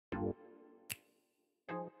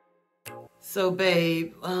So,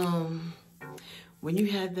 babe, when you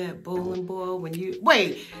had that bowling ball, wait a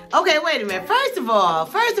minute. First of all,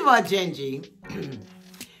 Gingy,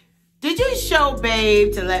 did you show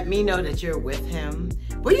babe to let me know that you're with him?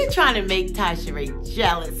 Were you trying to make iamtyesheree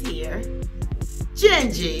jealous here?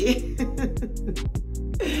 Gingy.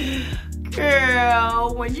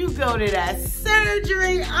 Girl, when you go to that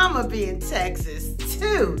surgery, I'ma be in Texas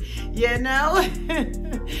too, you know?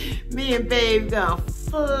 Me and babe gonna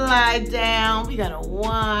fly down. We gonna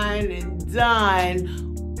wine and dine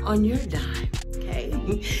on your dime, okay?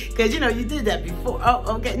 Because, you know, you did that before. Oh,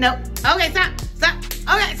 okay, no. Okay, stop.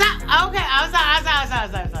 Okay, stop. Okay, I'm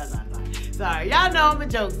sorry. Y'all know I'm a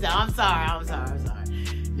jokester. I'm sorry.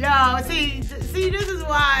 Yo, see, this is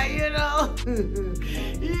why, you know?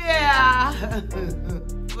 Yeah.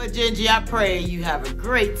 But Gingy, I pray you have a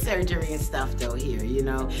great surgery and stuff though here, you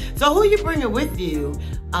know? So who you bringing with you,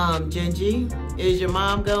 Gingy? Is your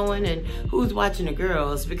mom going, and who's watching the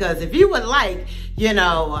girls? Because if you would like, you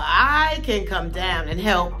know, I can come down and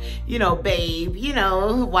help, you know, babe, you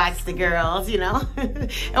know, watch the girls, you know? And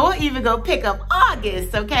we'll even go pick up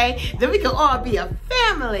August, okay? Then we can all be a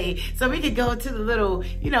family. So we could go to the little,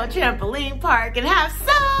 you know, trampoline park and have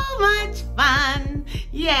so much fun.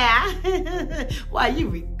 Yeah. While you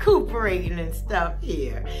recuperating and stuff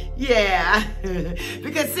here. Yeah.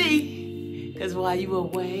 Because while you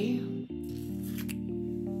away,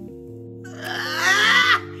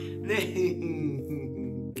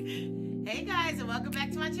 hey guys, and welcome back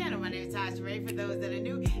to my channel. My name is iamtyesheree for those that are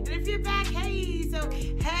new. And if you're back, hey, so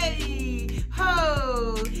hey,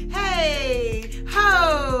 ho.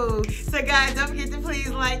 So guys, don't forget to please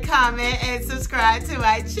like, comment, and subscribe to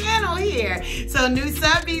my channel here. So new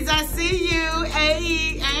subbies, I see you.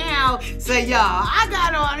 Hey, ow. So y'all, I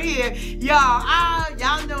got on here.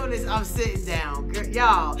 Y'all notice I'm sitting down.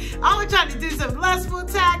 Y'all, I was trying to do some lustful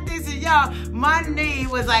tactics, and y'all, my knee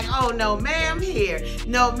was like, oh no ma'am here.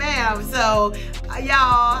 No ma'am. So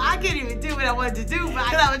y'all, I couldn't even do what I wanted to do,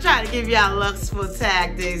 but I was trying to give y'all lustful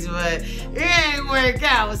tactics, but it ain't work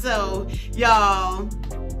out. So y'all,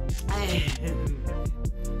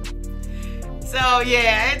 so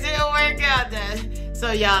yeah, it didn't work out then.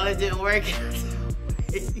 So y'all, it didn't work out.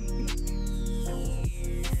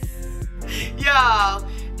 Y'all,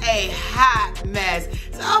 a hot mess.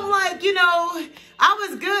 So I'm like, you know, I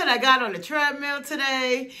was good. I got on the treadmill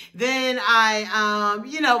today. Then I,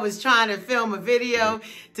 you know, was trying to film a video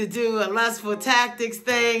to do a lustful tactics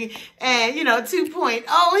thing. And, you know,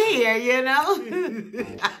 2.0 here, you know.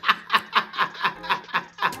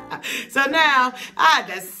 So now I had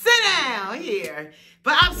to sit down here.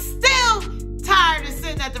 But I'm still tired of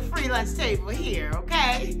sitting at the free lunch table here,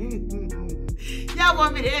 okay? Y'all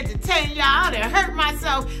want me to entertain y'all? I done hurt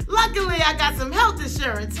myself. Luckily, I got some health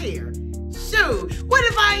insurance here. Shoot, what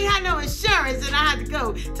if I ain't had no insurance and I had to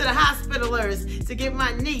go to the hospitalers to get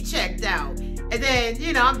my knee checked out? And then,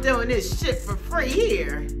 you know, I'm doing this shit for free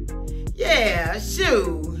here. Yeah,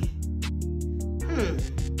 shoot.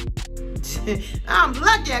 I'm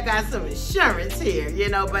lucky I got some insurance here, you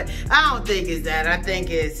know, but I don't think it's that. I think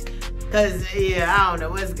it's because, yeah, I don't know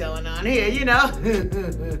what's going on here, you know.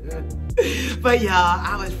 But y'all,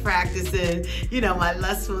 I was practicing, you know, my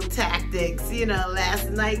lustful tactics, you know, last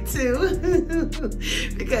night too.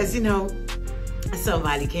 Because, you know,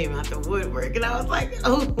 somebody came out the woodwork and I was like,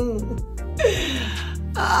 ooh,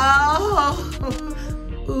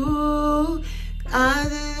 I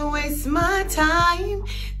didn't waste my time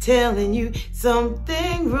telling you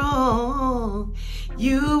something wrong.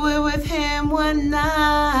 You were with him one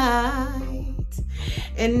night,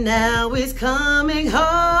 and now he's coming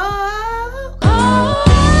home.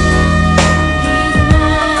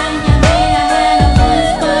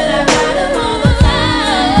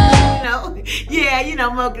 You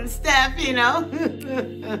know, Mocha Steph, you know.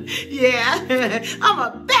 Yeah, I'm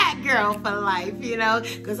a bad girl for life, you know,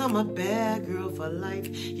 because I'm a bad girl for life,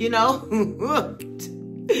 you know.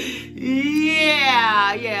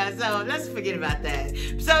 Yeah, so let's forget about that.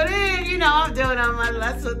 So then, you know, I'm doing all my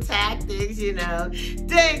lustful tactics, you know.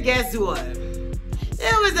 Then guess what?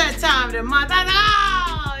 It was that time of the month.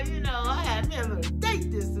 You know, I had me a little date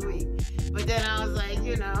this week. But then I was like,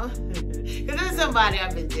 you know, because there's somebody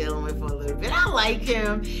I've been dealing with for a little bit. I like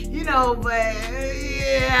him, you know, but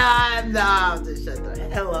yeah, no, I'll just shut the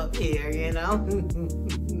hell up here, you know.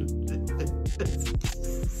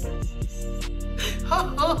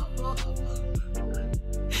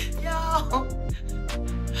 Yo,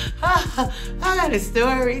 I got a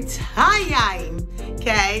story time,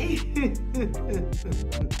 okay?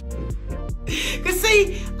 Because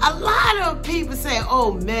see, a lot of people say,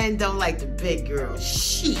 oh, men don't like the big girls.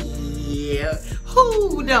 Shit.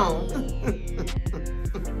 Who don't?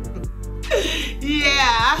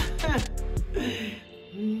 Yeah.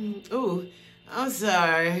 Ooh, I'm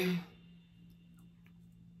sorry.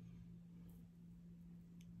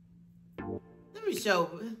 Let me show.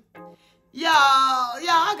 Y'all,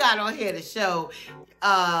 I got on here to show.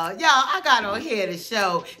 I got on here to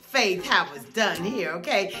show Faith how it's done here,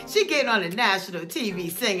 okay? She getting on the national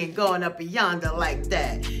TV singing, going up yonder like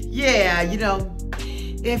that. Yeah, you know,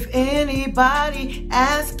 if anybody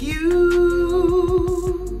asks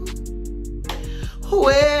you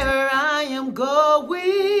where I am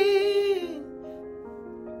going,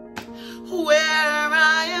 where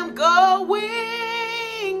I am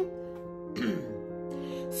going,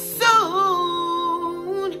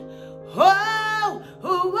 soon, oh, oh,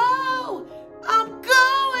 oh, I'm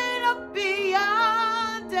going up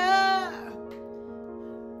yonder.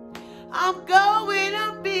 I'm going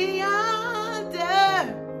up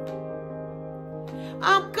yonder.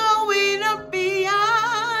 I'm going up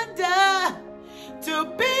yonder to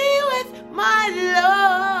be with my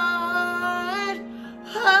Lord.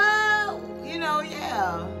 Oh, you know,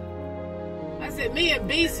 yeah. I said, me and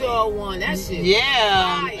B saw one. That shit.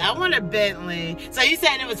 Yeah, I want a Bentley. So you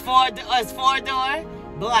saying it was four-door,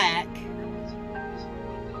 black?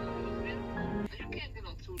 You can't get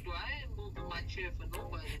on two-door. I ain't moving my chair for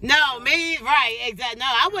nobody. No, me, right, exactly. No,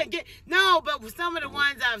 I wouldn't get, no, but with some of the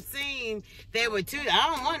ones I've seen, they were two. I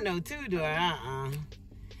don't want no two-door,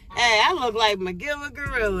 Hey, I look like McGilla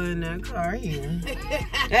Gorilla in that car here.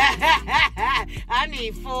 I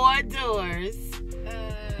need 4 doors.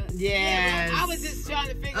 Yes. I was just trying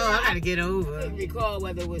to figure out. Oh, I gotta get over. I couldn't recall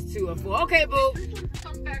whether it was 2 or 4. Okay, boo. Did you just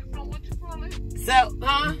come back from what you call it? So,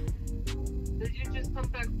 Did you just come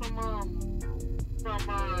back from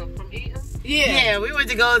eating? Yeah, we went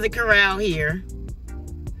to go to the corral here.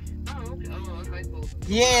 Oh, okay. Oh, I like both.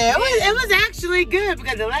 Yeah, it was actually good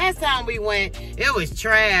because the last time we went, it was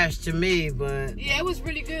trash to me, but Yeah, it was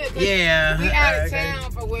really good. yeah, We out of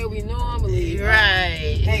town for where we normally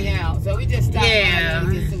right. hang out. So we just stopped by Yeah.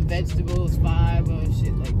 and get some vegetables, fiber,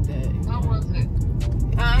 shit like that. How was it?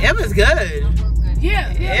 It was good. How was it?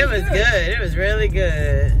 Yeah, It was good. It was really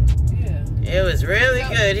good. Yeah. It was really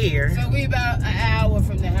good here. So we about an hour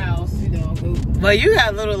from the house, you know. Well, you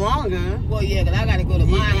got a little longer. Well, yeah, because I got to go to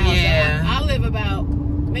my house. Yeah. I live about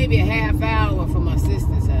maybe a half hour from my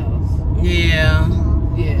sister's house. Yeah.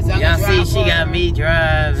 Yeah, so I Y'all can see, drive she got her. me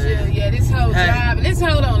driving. Yeah, this whole driving. This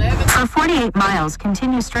hold on, Evan. For 48 miles,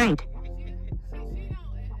 continue straight.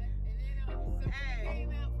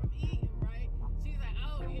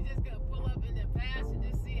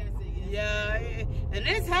 Yeah, and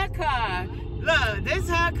this her car. Look, this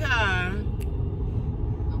her car.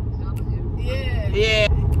 Yeah. Yeah.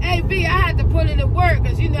 Hey, B, I had to put in the work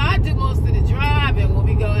because, you know, I do most of the driving when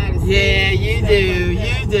we go out of state. Yeah, you do.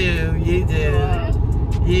 You do. You do.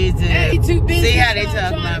 You do. Hey, too busy. See how they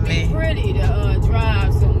talk about me. Pretty to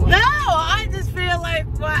drive somewhere. No, I just feel like,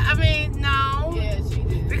 what? I mean, no. Yeah, she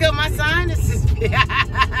did. Because my sinuses. She's an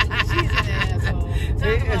asshole.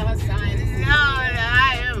 Talk about her sinuses. No,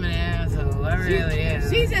 I am an asshole. I really am.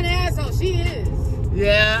 She's an asshole. She is.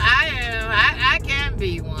 Yeah, I am. I can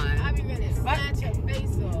be one. I be ready to snatch her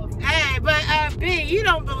face off. Hey, but B, you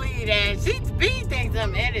don't believe that. B thinks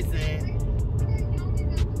I'm innocent.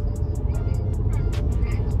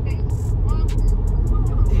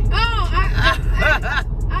 Oh,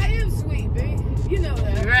 I am sweet, B. You know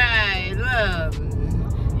that. Right, look.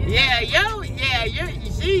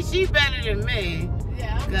 She better than me.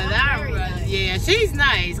 Yeah, I'm very nice. Yeah, she's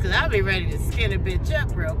nice, because I'll be ready to skin a bitch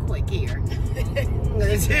up real quick here.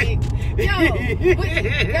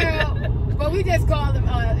 Girl, but we just called him,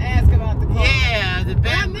 ask about the car. Yeah, the But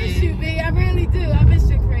I Bentley. miss you, B. I really do. I miss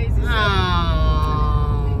your crazy self.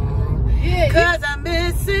 Aww. Yeah, Because I'm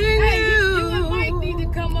missing hey, you. you might need to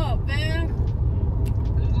come up, man.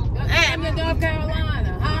 Hey, I'm in North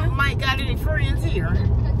Carolina, huh? Mike got any friends here?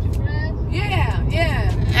 Yeah.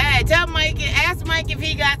 Hey, tell Mike, ask Mike if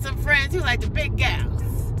he got some friends who like the big gals.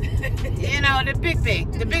 You know, the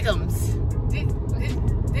bigums.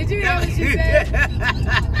 Did you hear what she said?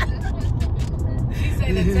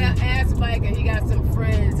 She said to ask Mike if he got some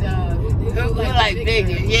friends who like big,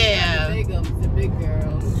 girls. yeah. The big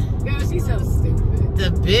girls. Girl, she's so stupid.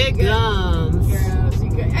 The big gums. Girl, she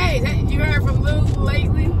could. Hey, you heard from Lou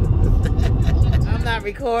lately? I'm not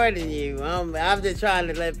recording you. I'm just trying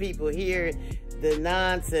to let people hear the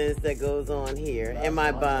nonsense that goes on here in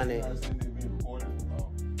my bonnet.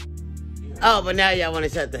 Oh, but now y'all want to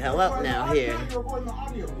shut the hell up now here.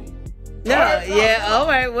 No, All right, all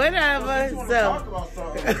right, whatever. Talk about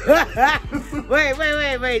something.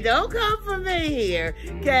 Wait. Don't come for me here,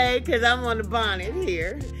 okay? Because I'm on the bonnet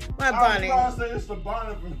here. My bonnet. It's the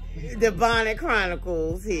bonnet. The Bonnet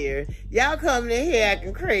Chronicles here. Y'all coming in here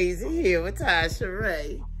acting crazy here with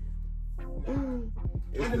iamtyesheree.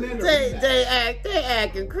 They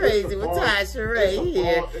acting crazy with iamtyesheree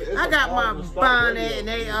here. I got my bonnet and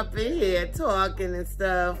they up in here talking and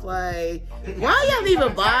stuff like, why y'all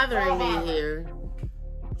even bothering me here?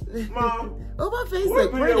 Mom, oh, my face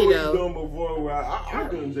look pretty though. Doing before where I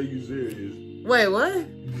couldn't take you serious. Wait, what?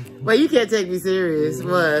 Wait, you can't take me serious.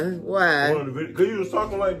 What? Why? Because you was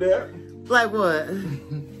talking like that. Like what?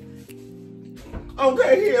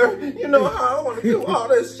 Okay, here. You know how I want to do all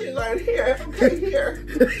this shit right here. Okay, here.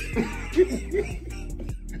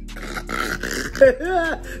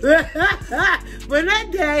 But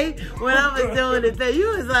that day when I was doing the thing, you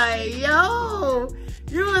was like, yo.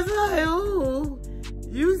 You was like, ooh.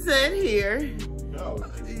 You said here.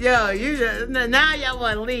 Yo, now y'all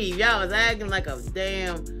want to leave. Y'all was acting like a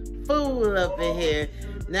damn fool up in here.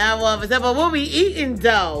 Now all of a sudden, but we'll be eating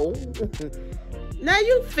though. Now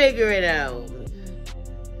you figure it out.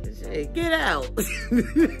 Get out.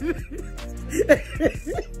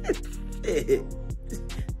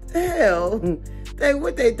 Hell,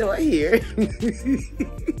 what they doing here?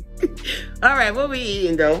 All right, what we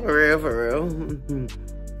eating though? For real.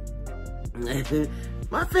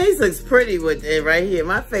 My face looks pretty with it right here.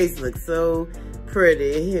 My face looks so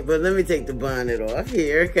pretty. But let me take the bonnet off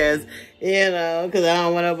here because, because I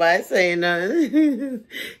don't want nobody saying nothing.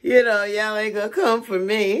 Y'all ain't gonna come for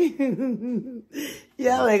me.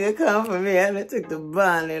 Y'all ain't gonna come for me. I done took the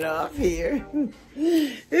bonnet off here. And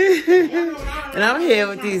I'm here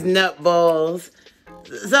with these nut balls.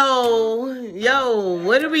 So, yo,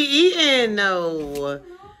 what are we eating though?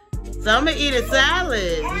 So I'm gonna eat a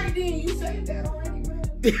salad. All right, then, you said that already, man.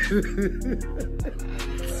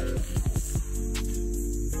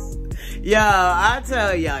 Yo, I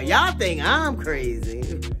tell y'all think I'm crazy.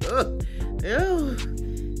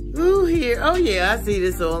 Ooh, here. Oh yeah, I see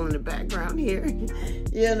this all in the background here.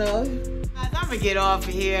 Guys, I'm gonna get off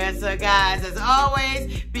of here. So guys, as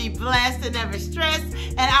always, be blessed and never stressed.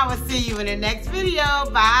 And I will see you in the next video.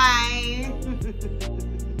 Bye.